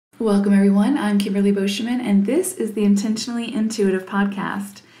Welcome everyone, I'm Kimberly Boschman and this is the Intentionally Intuitive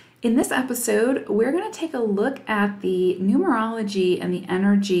Podcast. In this episode, we're going to take a look at the numerology and the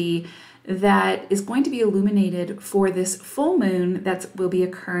energy that is going to be illuminated for this full moon that will be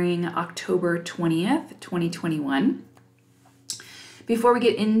occurring October 20th, 2021. Before we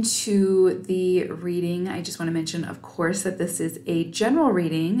get into the reading, I just want to mention, of course, that this is a general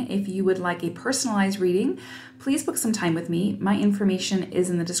reading. If you would like a personalized reading, please book some time with me. My information is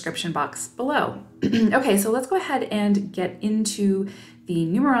in the description box below. Okay, so let's go ahead and get into the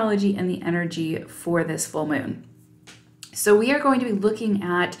numerology and the energy for this full moon. So we are going to be looking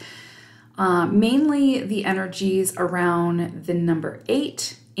at mainly the energies around the number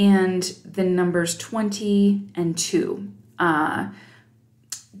 8 and the numbers 20 and 2.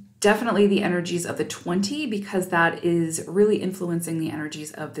 Definitely the energies of the 20 because that is really influencing the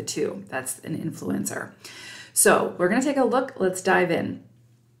energies of the 2. That's an influencer. So we're going to take a look. Let's dive in.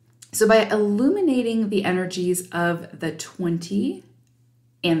 So by illuminating the energies of the 20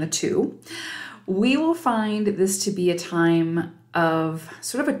 and the 2, we will find this to be a time of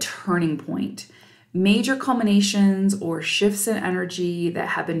sort of a turning point. Major culminations or shifts in energy that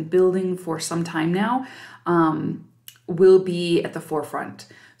have been building for some time now will be at the forefront.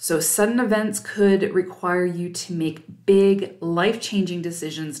 So sudden events could require you to make big life-changing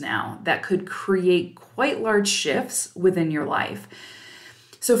decisions now that could create quite large shifts within your life.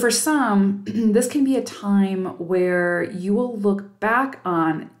 So for some, this can be a time where you will look back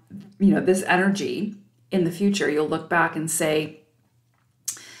on, this energy in the future. You'll look back and say,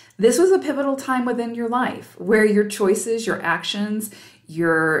 this was a pivotal time within your life where your choices, your actions,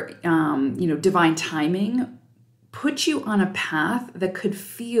 your, divine timing put you on a path that could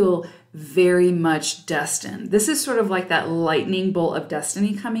feel very much destined. This is sort of like that lightning bolt of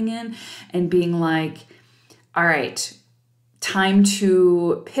destiny coming in and being like, all right, time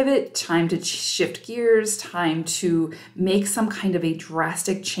to pivot, time to shift gears, time to make some kind of a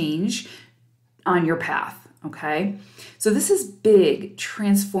drastic change on your path, okay? So this is big,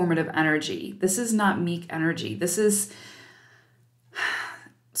 transformative energy. This is not meek energy. This is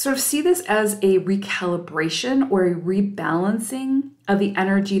sort of see this as a recalibration or a rebalancing of the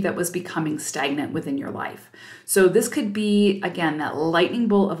energy that was becoming stagnant within your life. So this could be, again, that lightning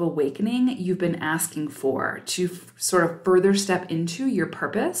bolt of awakening you've been asking for to sort of further step into your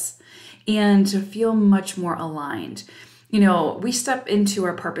purpose and to feel much more aligned. We step into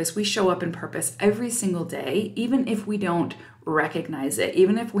our purpose, we show up in purpose every single day, even if we don't recognize it,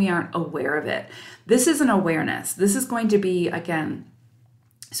 even if we aren't aware of it. This is an awareness. This is going to be, again,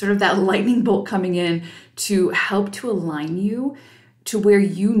 sort of that lightning bolt coming in to help to align you to where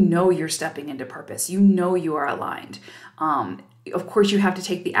you're stepping into purpose. You are aligned. Of course, you have to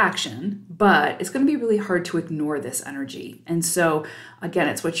take the action, but it's going to be really hard to ignore this energy. And so, again,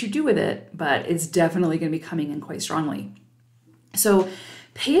 it's what you do with it, but it's definitely going to be coming in quite strongly. So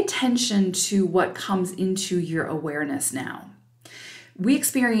pay attention to what comes into your awareness now. We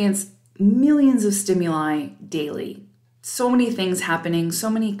experience millions of stimuli daily. So many things happening, so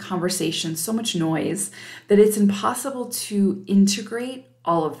many conversations, so much noise that it's impossible to integrate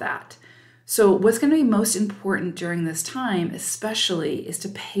all of that. So what's going to be most important during this time, especially, is to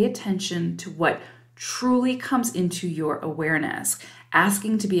pay attention to what truly comes into your awareness,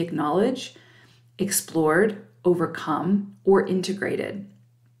 asking to be acknowledged, explored, overcome, or integrated.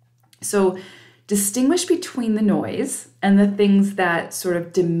 So distinguish between the noise and the things that sort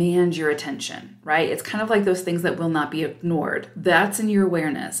of demand your attention, right? It's kind of like those things that will not be ignored. That's in your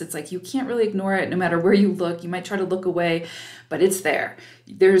awareness. It's like you can't really ignore it no matter where you look. You might try to look away, but it's there.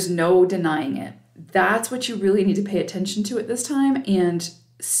 There's no denying it. That's what you really need to pay attention to at this time and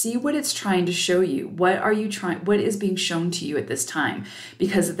see what it's trying to show you. What is being shown to you at this time?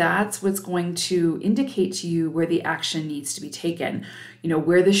 Because that's what's going to indicate to you where the action needs to be taken,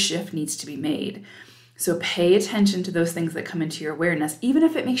 where the shift needs to be made. So pay attention to those things that come into your awareness, even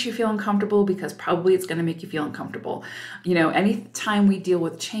if it makes you feel uncomfortable, because probably it's going to make you feel uncomfortable. Anytime we deal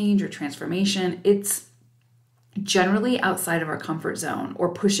with change or transformation, it's generally outside of our comfort zone or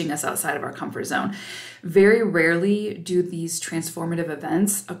pushing us outside of our comfort zone. Very rarely do these transformative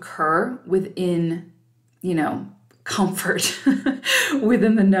events occur within, comfort,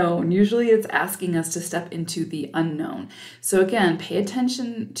 within the known. Usually it's asking us to step into the unknown. So again, pay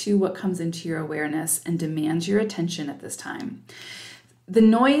attention to what comes into your awareness and demands your attention at this time. The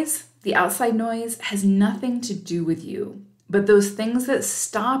noise, the outside noise, has nothing to do with you. But those things that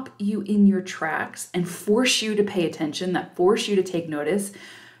stop you in your tracks and force you to pay attention, that force you to take notice,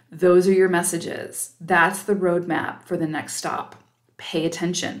 those are your messages. That's the roadmap for the next stop. Pay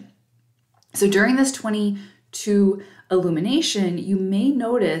attention. So during this 22 illumination, you may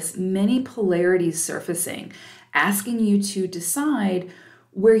notice many polarities surfacing, asking you to decide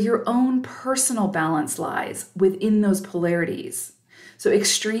where your own personal balance lies within those polarities. So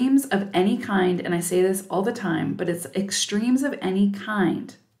extremes of any kind, and I say this all the time, but it's extremes of any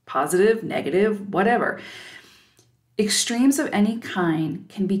kind, positive, negative, whatever. Extremes of any kind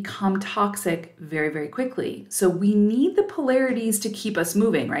can become toxic very, very quickly. So we need the polarities to keep us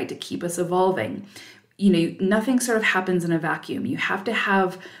moving, right? To keep us evolving. Nothing sort of happens in a vacuum. You have to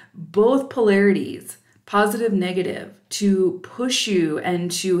have both polarities, positive, negative, to push you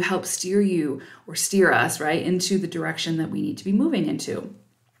and to help steer you or steer us, right, into the direction that we need to be moving into.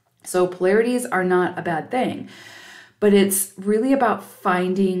 So polarities are not a bad thing, but it's really about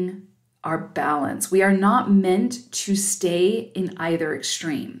finding our balance. We are not meant to stay in either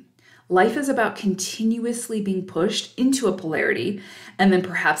extreme. Life is about continuously being pushed into a polarity and then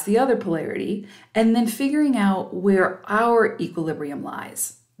perhaps the other polarity, and then figuring out where our equilibrium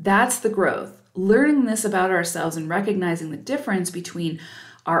lies. That's the growth. Learning this about ourselves and recognizing the difference between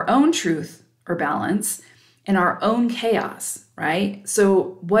our own truth or balance and our own chaos, right?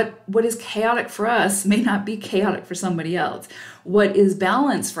 So what is chaotic for us may not be chaotic for somebody else. What is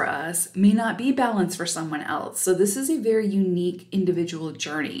balance for us may not be balance for someone else. So this is a very unique individual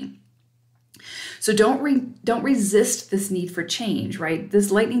journey. So don't resist this need for change, right? This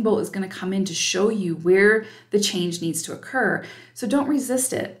lightning bolt is going to come in to show you where the change needs to occur. So don't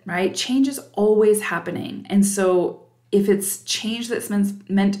resist it, right? Change is always happening. And so if it's change that's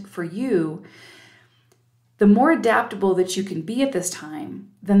meant for you, the more adaptable that you can be at this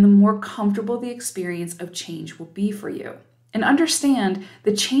time, then the more comfortable the experience of change will be for you. And understand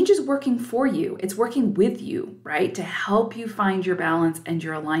the change is working for you. It's working with you, right? To help you find your balance and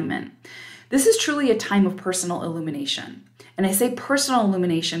your alignment. This is truly a time of personal illumination. And I say personal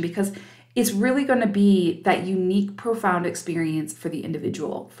illumination because it's really going to be that unique, profound experience for the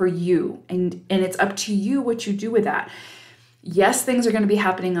individual, for you. And it's up to you what you do with that. Yes, things are going to be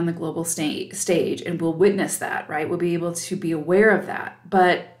happening on the global stage, and we'll witness that, right? We'll be able to be aware of that.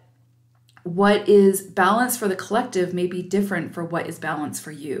 But what is balance for the collective may be different for what is balance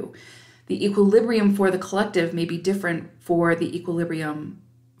for you. The equilibrium for the collective may be different for the equilibrium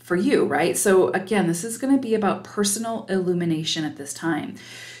for you, right? So again, this is going to be about personal illumination at this time.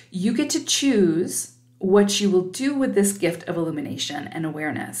 You get to choose what you will do with this gift of illumination and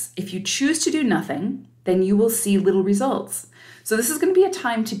awareness. If you choose to do nothing, then you will see little results. So this is going to be a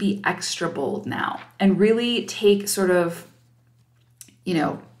time to be extra bold now and really take sort of,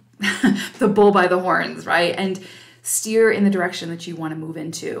 the bull by the horns, right? And steer in the direction that you want to move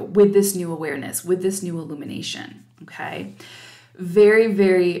into with this new awareness, with this new illumination, okay? Very,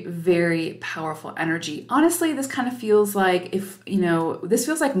 very, very powerful energy. Honestly, this kind of feels like this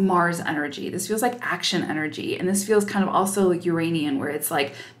feels like Mars energy. This feels like action energy. And this feels kind of also like Uranian, where it's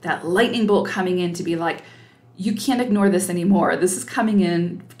like that lightning bolt coming in to be like, you can't ignore this anymore. This is coming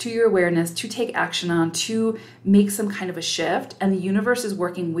in to your awareness to take action on, to make some kind of a shift. And the universe is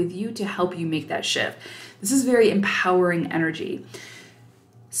working with you to help you make that shift. This is very empowering energy.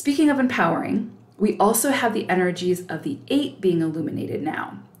 Speaking of empowering, we also have the energies of the 8 being illuminated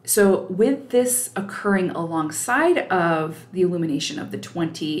now. So with this occurring alongside of the illumination of the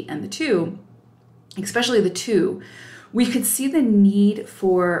 20 and the 2, especially the 2, we could see the need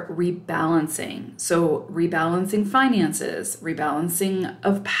for rebalancing. So rebalancing finances, rebalancing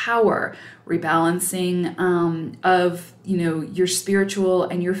of power, rebalancing of your spiritual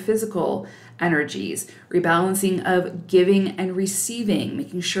and your physical energies, rebalancing of giving and receiving,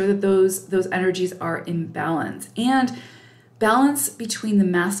 making sure that those energies are in balance, and balance between the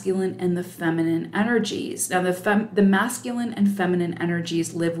masculine and the feminine energies. Now, the masculine and feminine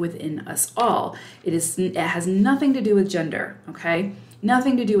energies live within us all. It has nothing to do with gender, okay?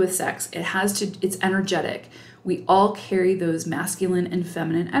 Nothing to do with sex. It's energetic. We all carry those masculine and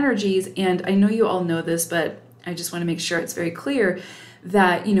feminine energies, and I know you all know this, but I just want to make sure it's very clear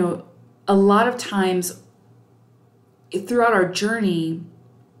that, a lot of times throughout our journey,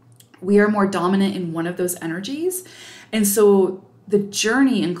 we are more dominant in one of those energies. And so the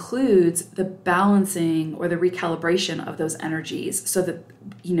journey includes the balancing or the recalibration of those energies so that,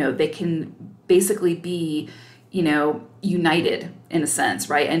 they can basically be, united in a sense,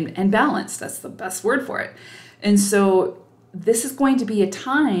 right? And balanced. That's the best word for it. And so this is going to be a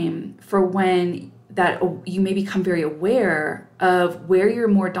time for when that you may become very aware of where you're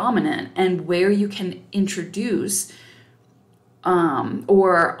more dominant and where you can introduce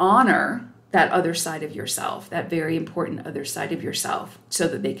or honor that other side of yourself, that very important other side of yourself, so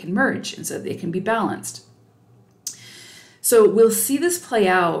that they can merge and so that they can be balanced. So we'll see this play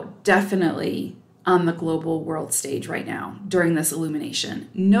out definitely on the global world stage right now during this illumination.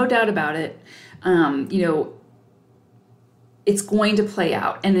 No doubt about it. It's going to play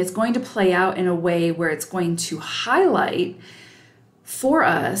out, and it's going to play out in a way where it's going to highlight for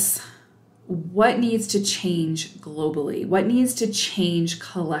us what needs to change globally, what needs to change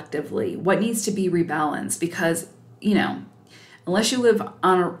collectively, what needs to be rebalanced. Because, unless you live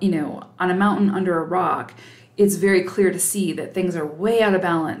on a mountain under a rock, it's very clear to see that things are way out of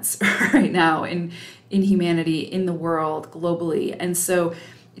balance right now in humanity, in the world, globally. And so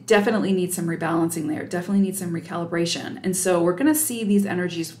it definitely needs some rebalancing there, definitely needs some recalibration. And so we're going to see these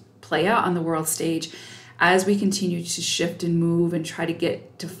energies play out on the world stage as we continue to shift and move and try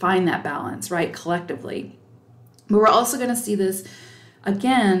to find that balance, right, collectively. But we're also going to see this,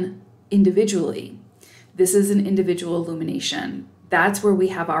 again, individually. This is an individual illumination. That's where we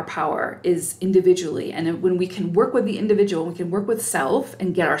have our power, is individually. And when we can work with the individual, we can work with self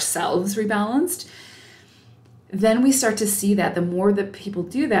and get ourselves rebalanced, then we start to see that the more that people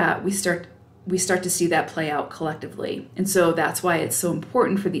do that, we start to see that play out collectively. And so that's why it's so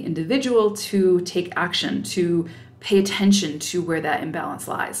important for the individual to take action, to pay attention to where that imbalance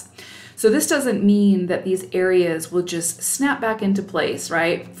lies. So this doesn't mean that these areas will just snap back into place,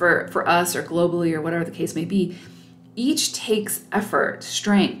 right? For us or globally or whatever the case may be. Each takes effort,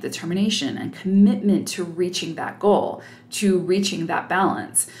 strength, determination, and commitment to reaching that goal, to reaching that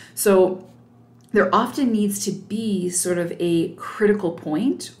balance. So there often needs to be sort of a critical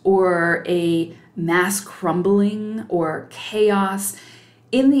point or a mass crumbling or chaos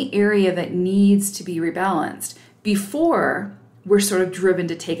in the area that needs to be rebalanced before we're sort of driven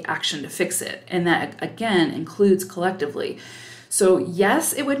to take action to fix it. And that, again, includes collectively. So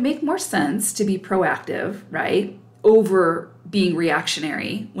yes, it would make more sense to be proactive, right, over being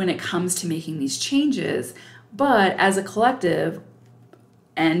reactionary when it comes to making these changes. But as a collective,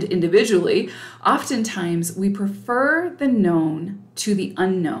 and individually, oftentimes we prefer the known to the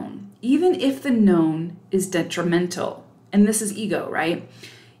unknown, even if the known is detrimental. And this is ego, right?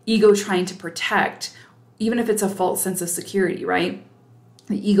 Ego trying to protect, even if it's a false sense of security, right?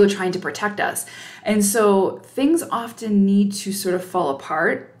 The ego trying to protect us. And so things often need to sort of fall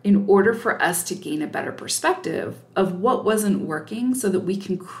apart in order for us to gain a better perspective of what wasn't working so that we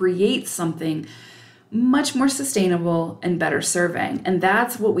can create something much more sustainable and better serving. And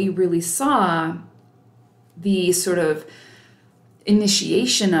that's what we really saw the sort of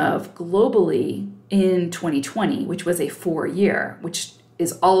initiation of globally in 2020, which was a 4-year, which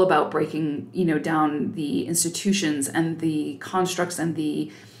is all about breaking, down the institutions and the constructs and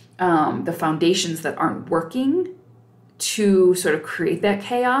the foundations that aren't working to sort of create that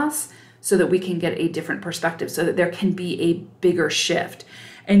chaos so that we can get a different perspective, so that there can be a bigger shift.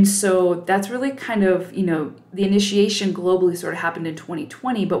 And so that's really kind of, the initiation globally sort of happened in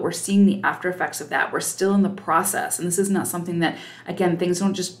 2020, but we're seeing the after effects of that. We're still in the process. And this is not something that, again, things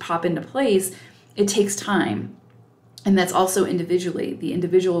don't just pop into place. It takes time. And that's also individually, the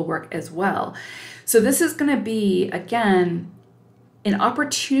individual work as well. So this is going to be, again, an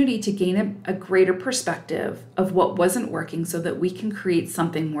opportunity to gain a greater perspective of what wasn't working so that we can create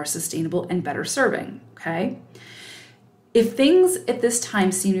something more sustainable and better serving, okay? If things at this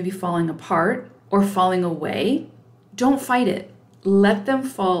time seem to be falling apart or falling away, don't fight it. Let them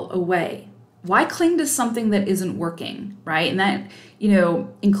fall away. Why cling to something that isn't working, right? And that,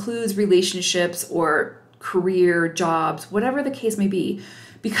 includes relationships or career, jobs, whatever the case may be.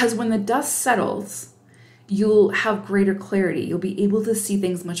 Because when the dust settles, you'll have greater clarity. You'll be able to see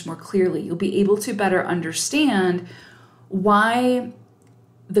things much more clearly. You'll be able to better understand why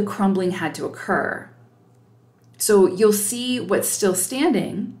the crumbling had to occur. So you'll see what's still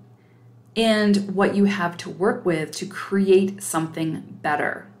standing and what you have to work with to create something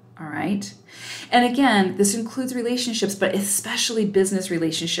better, all right? And again, this includes relationships, but especially business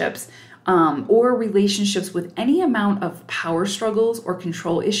relationships, or relationships with any amount of power struggles or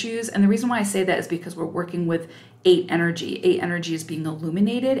control issues. And the reason why I say that is because we're working with 8 energy. 8 energy is being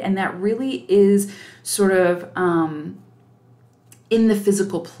illuminated, and that really is sort of in the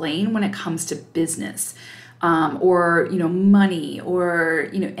physical plane when it comes to business. Or money, or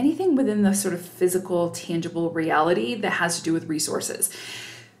anything within the sort of physical, tangible reality that has to do with resources.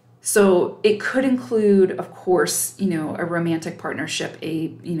 So it could include, of course, a romantic partnership, a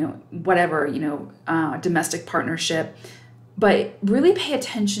domestic partnership, but really pay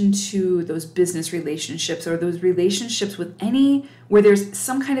attention to those business relationships or those relationships with where there's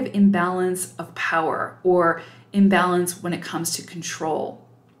some kind of imbalance of power or imbalance when it comes to control.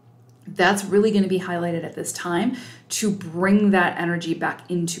 That's really going to be highlighted at this time to bring that energy back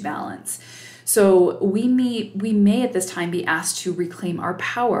into balance. So we may at this time be asked to reclaim our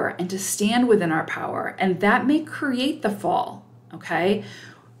power and to stand within our power, and that may create the fall, okay?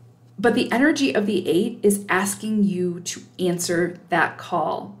 But the energy of the 8 is asking you to answer that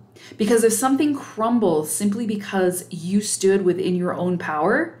call. Because if something crumbles simply because you stood within your own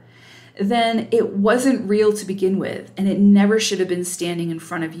power, then it wasn't real to begin with, and it never should have been standing in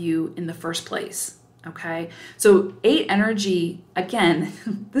front of you in the first place. Okay, so 8 energy,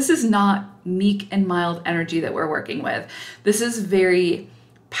 again, this is not meek and mild energy that we're working with. This is very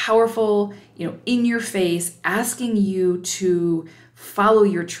powerful, in your face, asking you to follow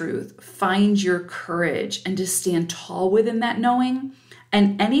your truth, find your courage, and to stand tall within that knowing.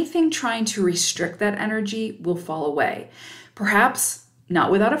 And anything trying to restrict that energy will fall away. Perhaps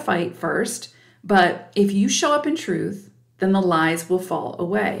not without a fight first, but if you show up in truth, then the lies will fall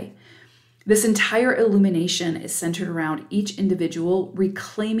away. This entire illumination is centered around each individual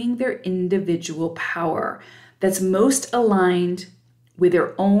reclaiming their individual power that's most aligned with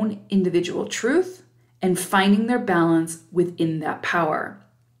their own individual truth and finding their balance within that power.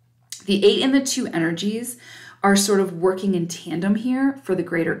 The 8 and the 2 energies are sort of working in tandem here for the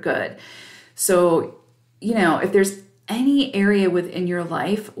greater good. So, if there's any area within your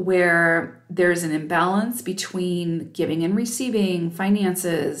life where there's an imbalance between giving and receiving,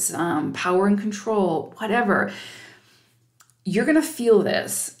 finances, power and control, whatever, you're going to feel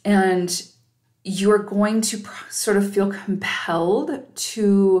this, and you're going to sort of feel compelled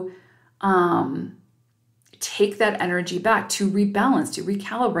to take that energy back, to rebalance, to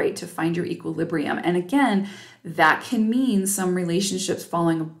recalibrate, to find your equilibrium. And again, that can mean some relationships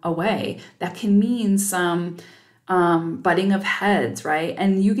falling away. That can mean some butting of heads, right?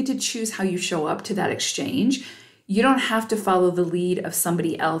 And you get to choose how you show up to that exchange. You don't have to follow the lead of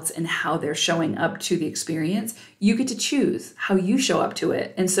somebody else and how they're showing up to the experience. You get to choose how you show up to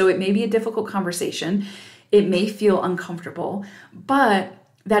it. And so it may be a difficult conversation. It may feel uncomfortable, but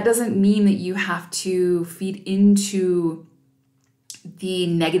that doesn't mean that you have to feed into the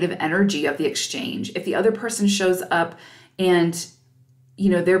negative energy of the exchange. If the other person shows up and,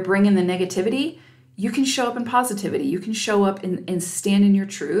 they're bringing the negativity, you can show up in positivity. You can show up and stand in your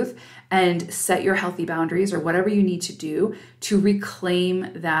truth and set your healthy boundaries or whatever you need to do to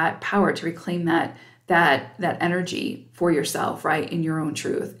reclaim that power, to reclaim that energy for yourself, right, in your own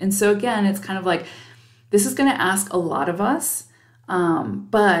truth. And so again, it's kind of like, this is going to ask a lot of us,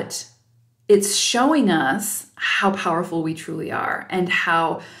 but it's showing us how powerful we truly are and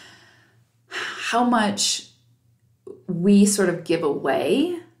how much we sort of give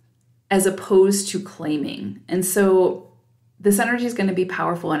away as opposed to claiming. And so this energy is going to be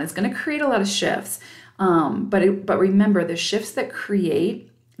powerful and it's going to create a lot of shifts. But remember, the shifts that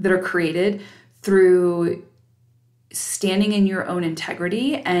are created through standing in your own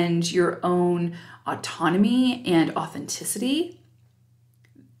integrity and your own autonomy and authenticity,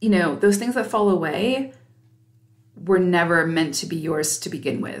 those things that fall away were never meant to be yours to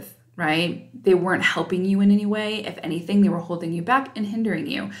begin with, right? They weren't helping you in any way. If anything, they were holding you back and hindering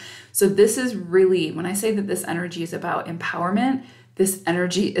you. So this is really, when I say that this energy is about empowerment, this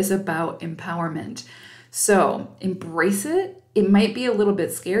energy is about empowerment. So embrace it. It might be a little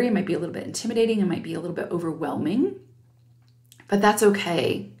bit scary. It might be a little bit intimidating. It might be a little bit overwhelming, but that's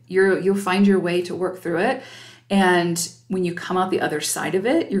okay. You'll find your way to work through it. And when you come out the other side of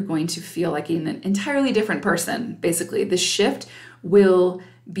it, you're going to feel like an entirely different person. Basically, the shift will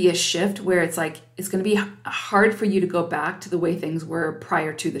be a shift where it's going to be hard for you to go back to the way things were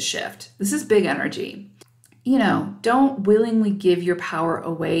prior to the shift. This is big energy. Don't willingly give your power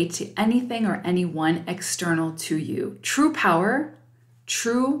away to anything or anyone external to you. True power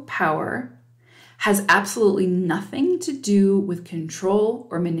has absolutely nothing to do with control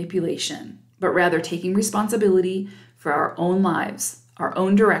or manipulation, but rather taking responsibility for our own lives, our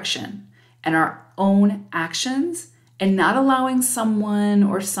own direction, and our own actions, and not allowing someone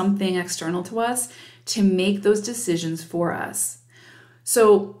or something external to us to make those decisions for us.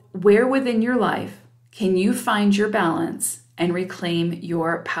 So where within your life can you find your balance and reclaim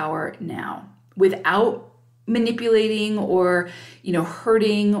your power now without manipulating or,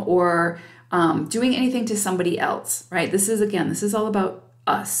 hurting or doing anything to somebody else, right? This is all about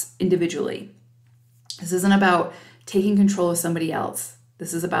us individually. This isn't about taking control of somebody else.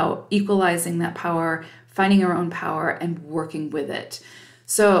 This is about equalizing that power, finding our own power, and working with it.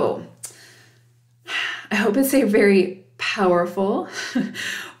 So I hope it's a very powerful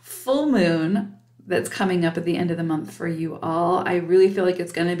full moon that's coming up at the end of the month for you all. I really feel like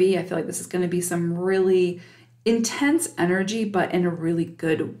it's going to be. I feel like this is going to be some really intense energy, but in a really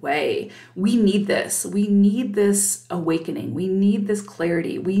good way. We need this. We need this awakening. We need this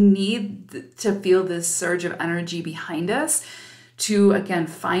clarity. We need to feel this surge of energy behind us to, again,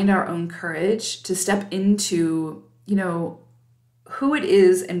 find our own courage to step into, who it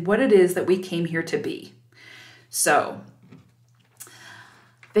is and what it is that we came here to be. So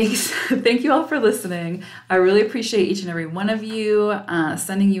thank you all for listening. I really appreciate each and every one of you,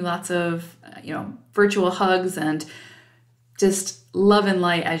 sending you lots of, virtual hugs and just love and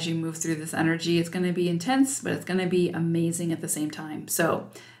light as you move through this energy. It's going to be intense, but it's going to be amazing at the same time. So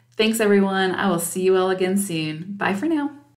thanks everyone. I will see you all again soon. Bye for now.